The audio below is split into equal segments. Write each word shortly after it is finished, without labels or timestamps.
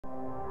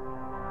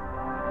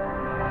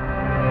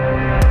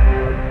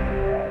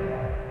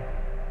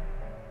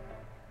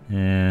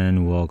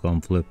And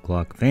welcome, flip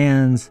clock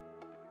fans.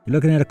 You're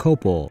looking at a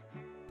Copal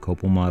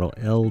model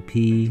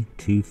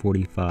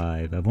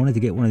LP-245. I've wanted to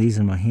get one of these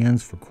in my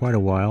hands for quite a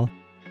while.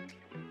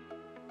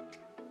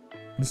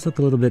 Let's look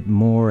a little bit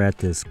more at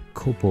this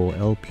Copal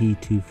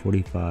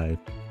LP-245.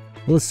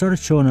 Well, it started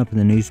showing up in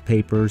the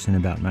newspapers in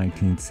about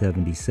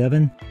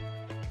 1977.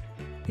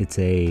 It's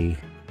a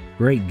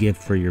great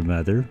gift for your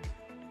mother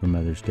for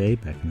Mother's Day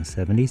back in the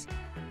 70s.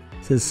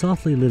 It says,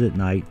 softly lit at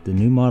night, the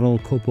new model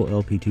Copal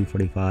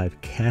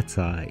LP-245 Cat's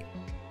Eye.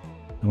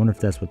 I wonder if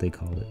that's what they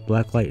call it.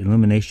 Blacklight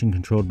illumination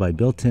controlled by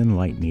built-in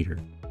light meter.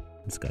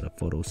 It's got a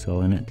photo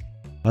cell in it.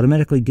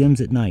 Automatically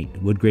dims at night,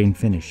 wood grain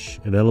finish.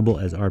 Available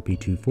as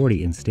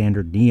RP240 in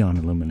standard neon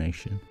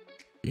illumination.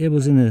 It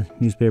was in the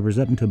newspapers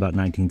up until about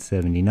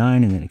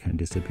 1979, and then it kind of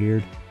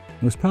disappeared.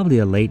 It was probably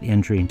a late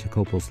entry into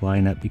Copal's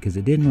lineup because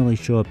it didn't really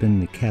show up in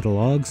the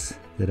catalogs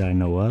that I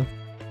know of.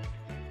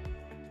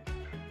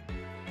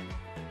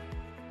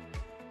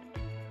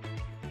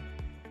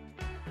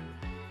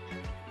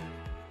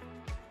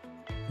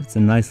 It's a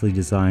nicely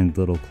designed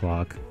little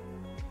clock,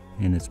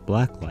 and it's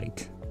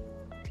blacklight.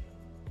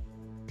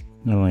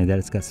 Not only that,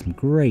 it's got some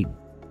great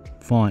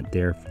font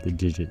there for the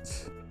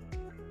digits.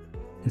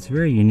 It's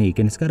very unique,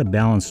 and it's got a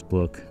balanced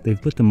look.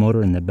 They've put the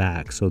motor in the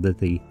back so that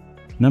the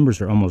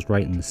numbers are almost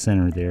right in the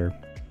center there.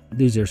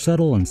 These are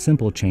subtle and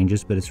simple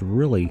changes, but it's a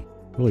really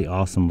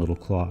awesome little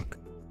clock.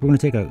 We're going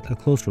to take a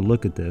closer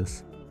look at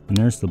this, and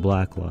there's the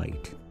black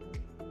light.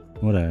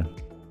 What a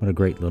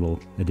great little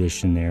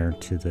addition there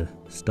to the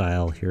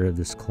style here of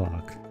this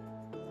clock.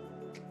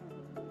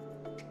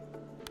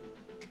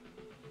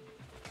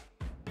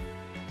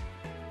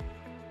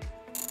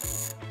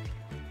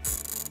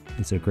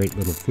 It's a great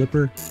little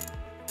flipper.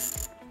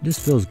 It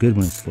just feels good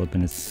when it's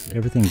flipping.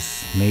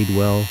 Everything's made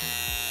well.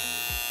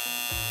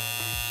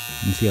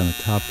 You can see on the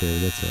top there,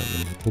 that's a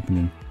little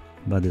opening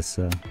by this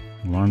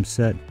alarm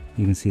set.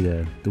 You can see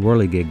the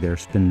whirligig there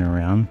spinning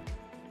around.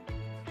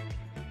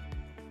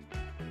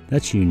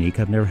 That's unique.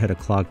 I've never had a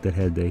clock that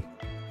had the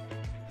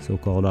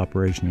so-called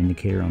operation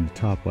indicator on the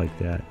top like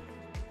that.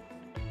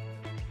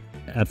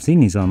 I've seen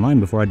these online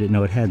before. I didn't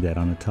know it had that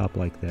on the top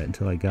like that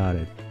until I got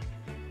it.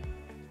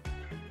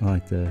 I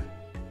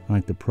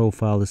like the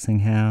profile this thing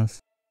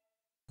has.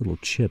 Little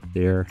chip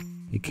there.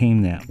 It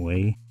came that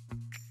way.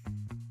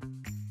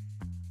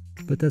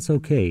 But that's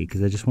okay,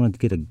 because I just wanted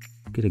to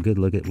get a good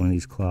look at one of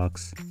these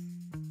clocks.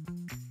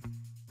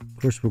 Of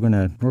course, we're going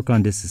to work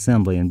on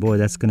disassembly, and boy,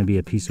 that's going to be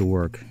a piece of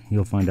work.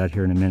 You'll find out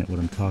here in a minute what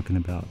I'm talking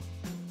about.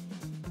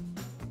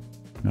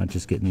 Not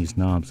just getting these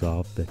knobs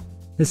off, but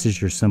this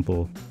is your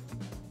simple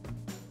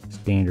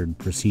standard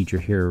procedure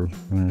here.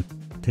 We're going to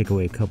take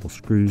away a couple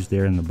screws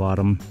there in the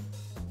bottom,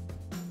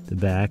 the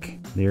back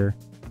there,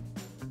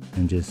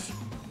 and just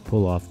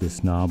pull off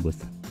this knob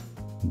with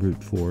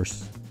brute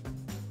force.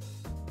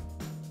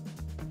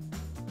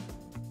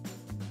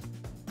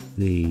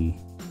 The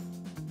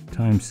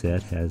time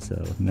set has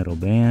a metal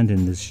band,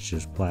 and this is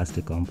just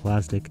plastic on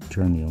plastic.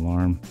 Turn the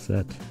alarm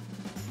set.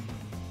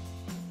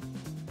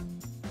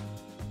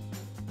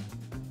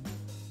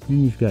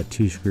 And you've got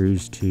two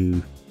screws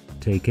to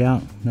take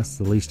out. That's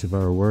the least of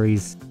our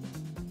worries,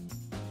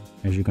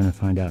 as you're going to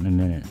find out in a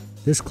minute.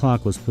 This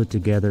clock was put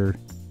together,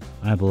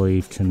 I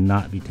believe, to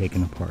not be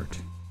taken apart.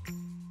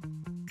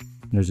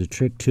 There's a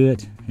trick to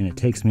it, and it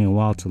takes me a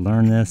while to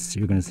learn this.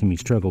 You're going to see me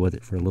struggle with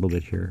it for a little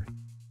bit here.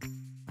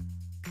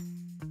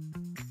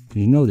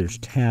 You know there's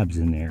tabs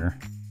in there,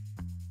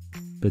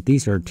 but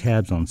these are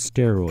tabs on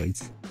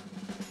steroids.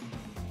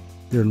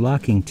 They're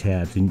locking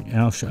tabs, and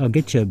I'll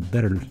get you a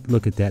better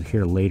look at that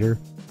here later.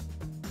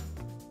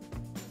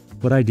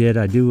 What I did,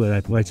 I do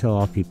what I tell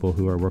all people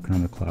who are working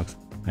on the clocks.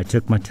 I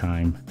took my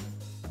time.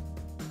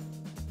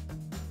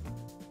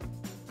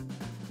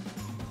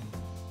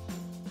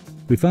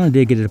 We finally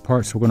did get it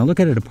apart, so we're going to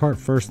look at it apart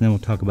first, and then we'll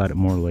talk about it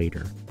more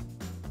later.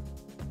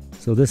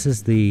 So this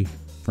is the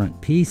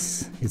front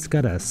piece. It's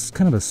got a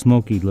kind of a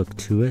smoky look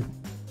to it.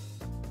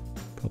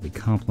 Probably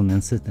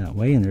complements it that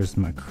way. And there's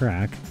my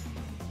crack.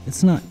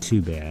 It's not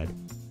too bad.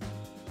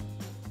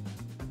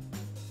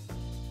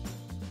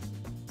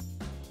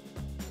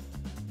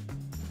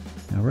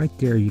 Now right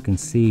there you can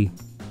see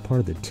part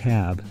of the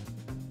tab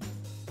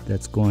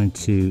that's going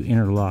to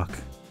interlock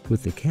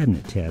with the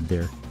cabinet tab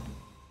there.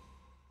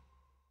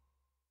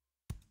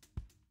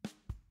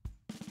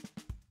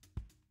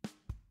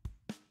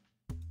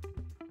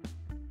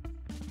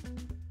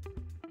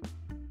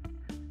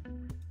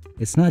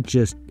 It's not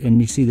just, and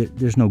you see that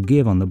there's no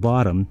give on the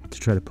bottom to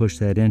try to push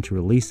that in to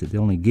release it. The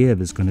only give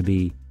is going to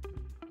be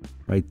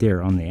right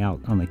there on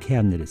the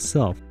cabinet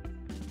itself.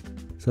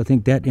 So I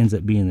think that ends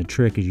up being the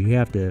trick, is you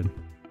have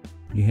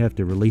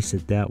to release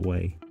it that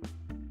way,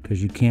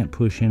 because you can't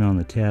push in on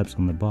the tabs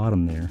on the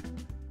bottom there.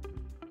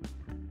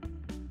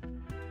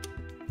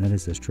 That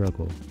is a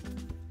struggle.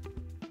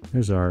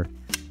 There's our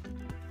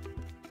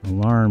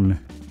alarm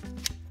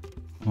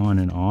on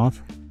and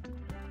off.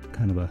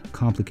 Kind of a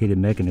complicated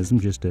mechanism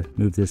just to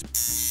move this.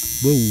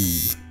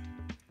 Whoa!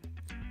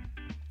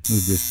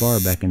 move this bar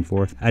back and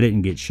forth. I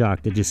didn't get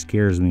shocked. It just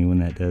scares me when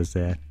that does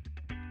that.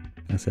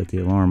 I set the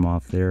alarm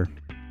off there.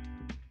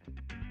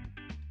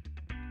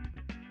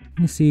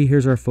 You see,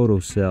 here's our photo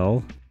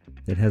cell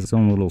that has its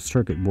own little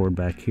circuit board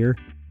back here.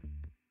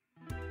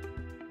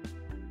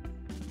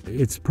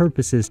 Its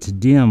purpose is to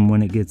dim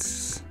when it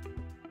gets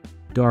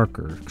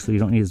darker, so you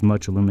don't need as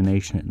much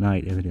illumination at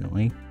night,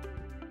 evidently.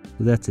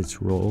 So that's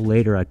its role.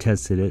 Later I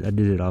tested it. I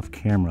did it off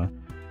camera,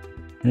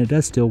 and it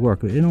does still work,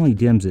 but it only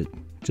dims it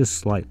just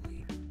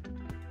slightly.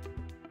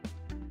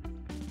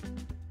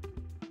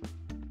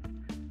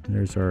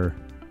 There's our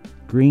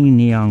green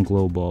neon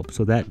glow bulb.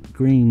 So that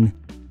green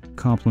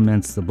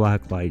complements the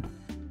black light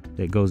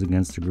that goes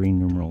against the green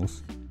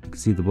numerals. You can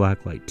see the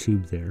black light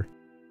tube there.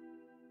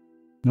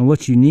 Now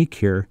what's unique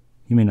here,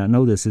 you may not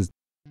know this, is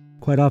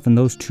quite often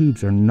those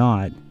tubes are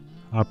not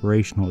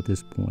operational at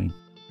this point.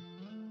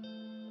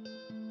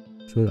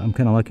 So I'm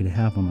kind of lucky to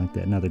have them like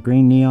that. Now the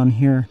green neon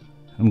here,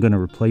 I'm going to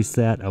replace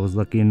that. I was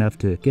lucky enough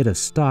to get a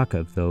stock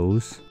of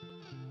those.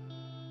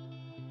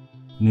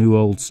 New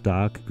old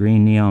stock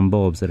green neon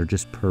bulbs that are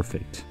just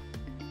perfect.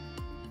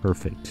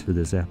 Perfect for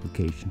this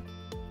application.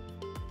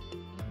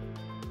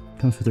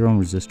 Comes with their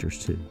own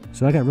resistors too.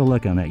 So I got real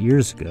lucky on that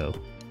years ago.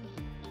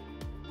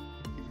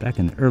 Back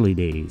in the early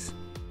days.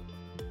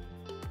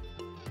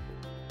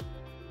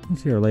 You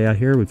see our layout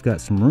here. We've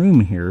got some room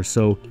here.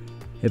 So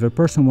if a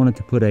person wanted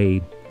to put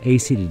a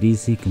AC to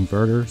DC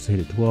converter, say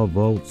to 12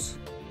 volts,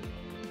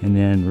 and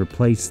then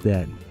replace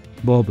that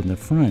bulb in the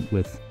front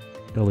with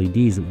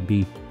LEDs, it would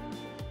be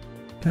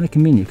kind of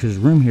convenient because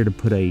there's room here to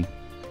put a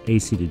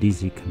AC to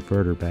DC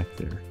converter back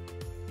there.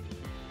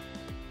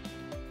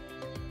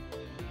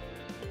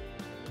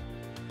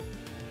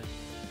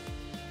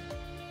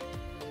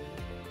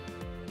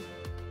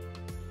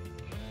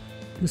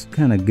 Just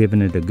kind of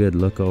giving it a good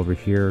look over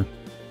here,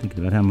 thinking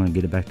about how I'm going to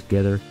get it back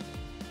together.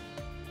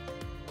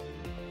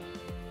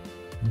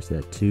 There's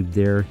that tube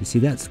there. You see,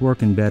 that's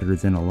working better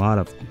than a lot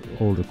of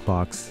older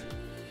clocks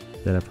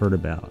that I've heard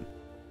about.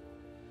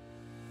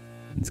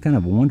 It's kind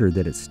of a wonder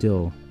that it's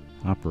still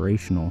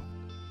operational.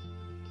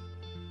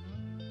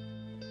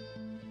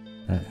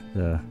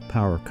 The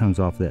power comes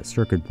off that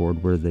circuit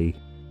board where the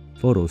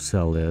photo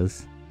cell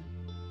is,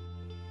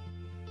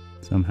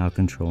 somehow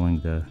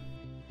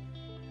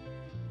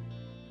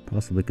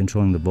possibly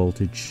controlling the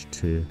voltage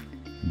to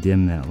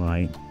dim that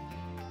light.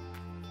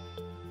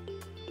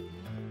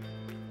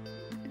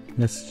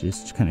 That's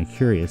just kind of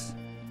curious.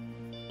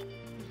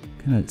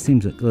 Kind of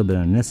seems a little bit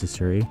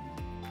unnecessary,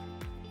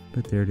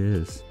 but there it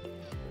is.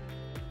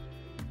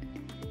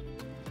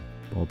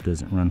 Bulb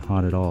doesn't run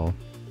hot at all.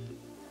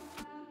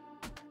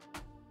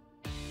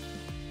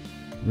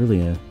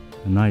 Really a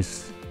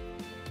nice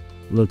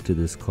look to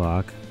this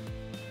clock.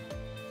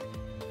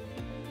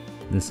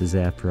 This is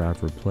after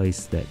I've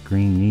replaced that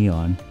green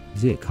neon. You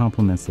see, it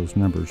complements those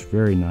numbers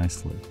very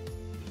nicely.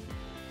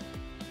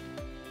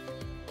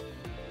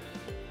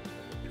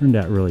 Turned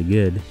out really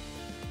good.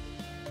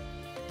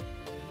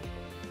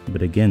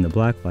 But again, the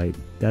black light,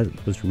 that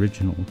was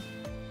original.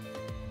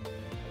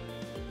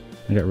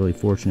 I got really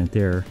fortunate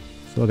there.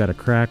 So I got a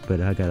crack,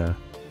 but I got a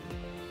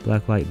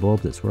black light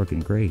bulb that's working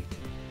great.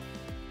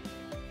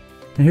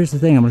 Now here's the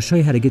thing, I'm going to show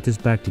you how to get this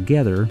back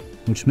together,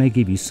 which may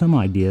give you some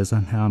ideas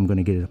on how I'm going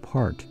to get it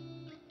apart.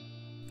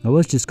 I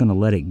was just going to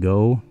let it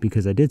go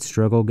because I did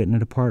struggle getting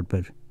it apart, but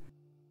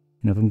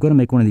if I'm going to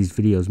make one of these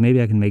videos,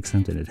 maybe I can make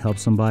something that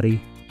helps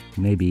somebody,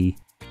 maybe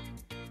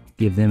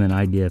give them an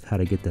idea of how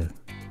to get the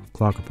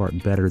clock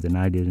apart better than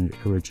I did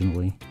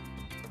originally.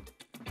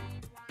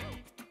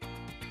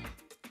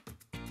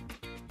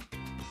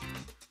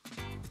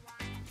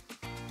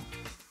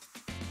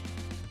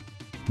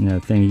 Another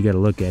thing you got to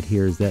look at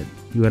here is that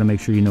you got to make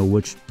sure you know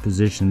which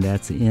position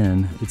that's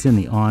in. It's in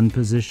the on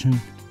position,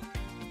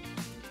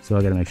 so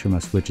I got to make sure my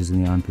switch is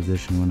in the on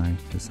position when I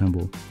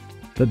assemble.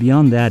 But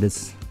beyond that,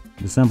 the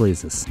assembly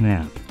is a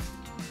snap,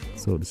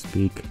 so to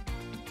speak.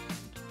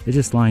 It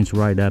just lines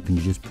right up and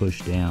you just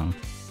push down.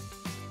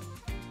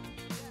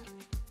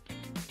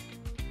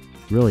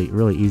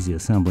 Really easy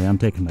assembly. I'm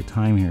taking my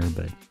time here,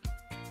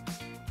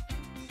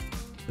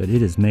 but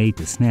it is made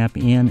to snap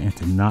in and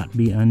to not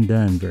be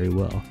undone very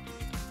well.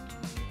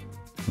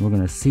 And we're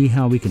going to see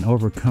how we can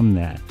overcome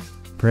that.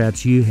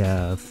 Perhaps you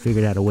have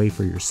figured out a way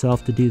for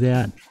yourself to do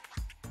that,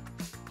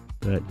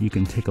 but you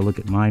can take a look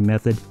at my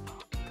method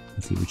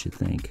and see what you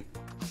think.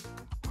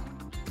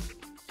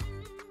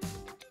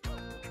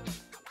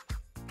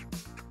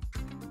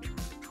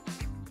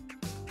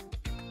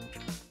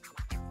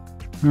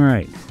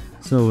 Alright,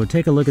 so we'll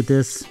take a look at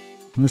this.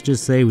 Let's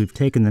just say we've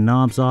taken the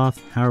knobs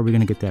off. How are we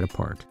going to get that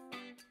apart?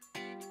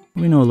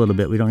 We know a little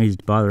bit. We don't need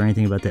to bother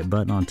anything about that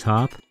button on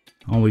top.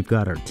 All we've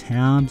got are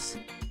tabs.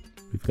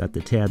 We've got the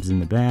tabs in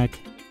the back,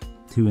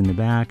 2 in the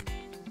back,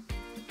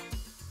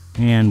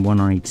 and 1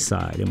 on each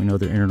side. And we know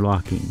they're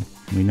interlocking.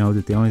 And we know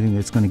that the only thing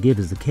that's going to give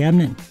is the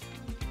cabinet.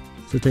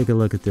 So take a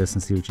look at this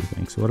and see what you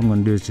think. So what I'm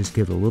going to do is just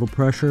give it a little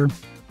pressure.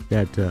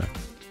 That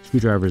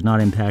screwdriver is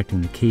not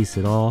impacting the case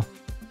at all,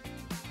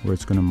 where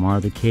it's going to mar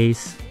the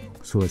case.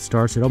 so it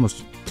starts, it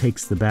almost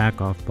takes the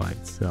back off by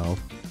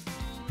itself.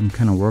 I'm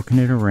kind of working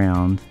it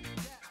around.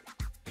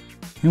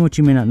 And what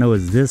you may not know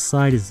is this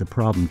side is the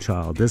problem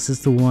child. This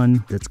is the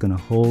one that's going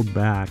to hold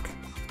back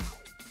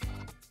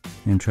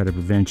and try to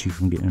prevent you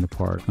from getting it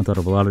apart. I thought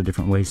of a lot of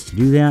different ways to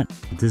do that,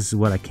 but this is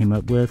what I came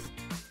up with.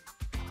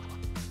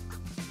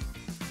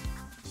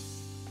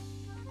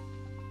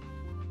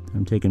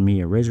 I'm taking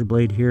me a razor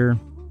blade here.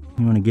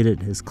 You want to get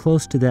it as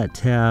close to that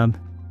tab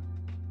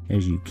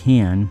as you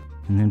can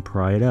and then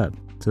pry it up.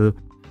 So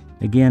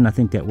again, I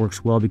think that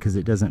works well because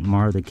it doesn't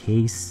mar the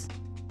case.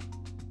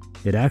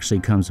 It actually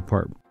comes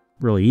apart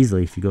really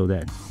easily if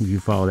you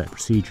follow that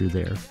procedure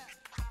there.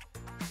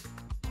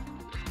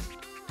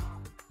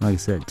 Like I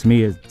said, to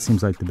me it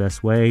seems like the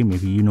best way.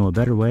 Maybe you know a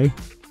better way.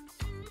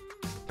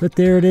 But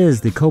there it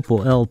is, the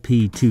Copal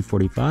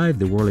LP-245,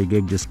 the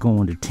whirligig just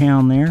going to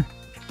town there.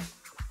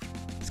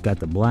 It's got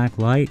the black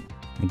light.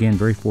 Again,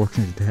 very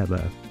fortunate to have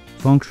a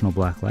functional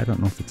black light. I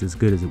don't know if it's as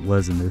good as it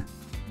was in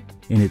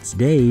its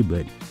day,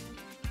 but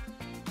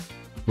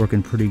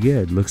working pretty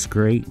good. Looks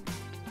great.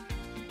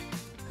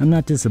 I'm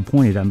not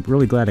disappointed. I'm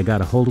really glad I got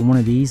a hold of one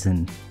of these,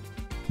 and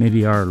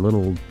maybe our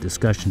little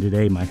discussion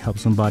today might help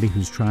somebody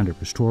who's trying to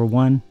restore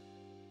one.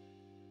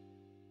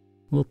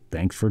 Well,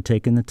 thanks for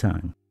taking the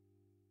time.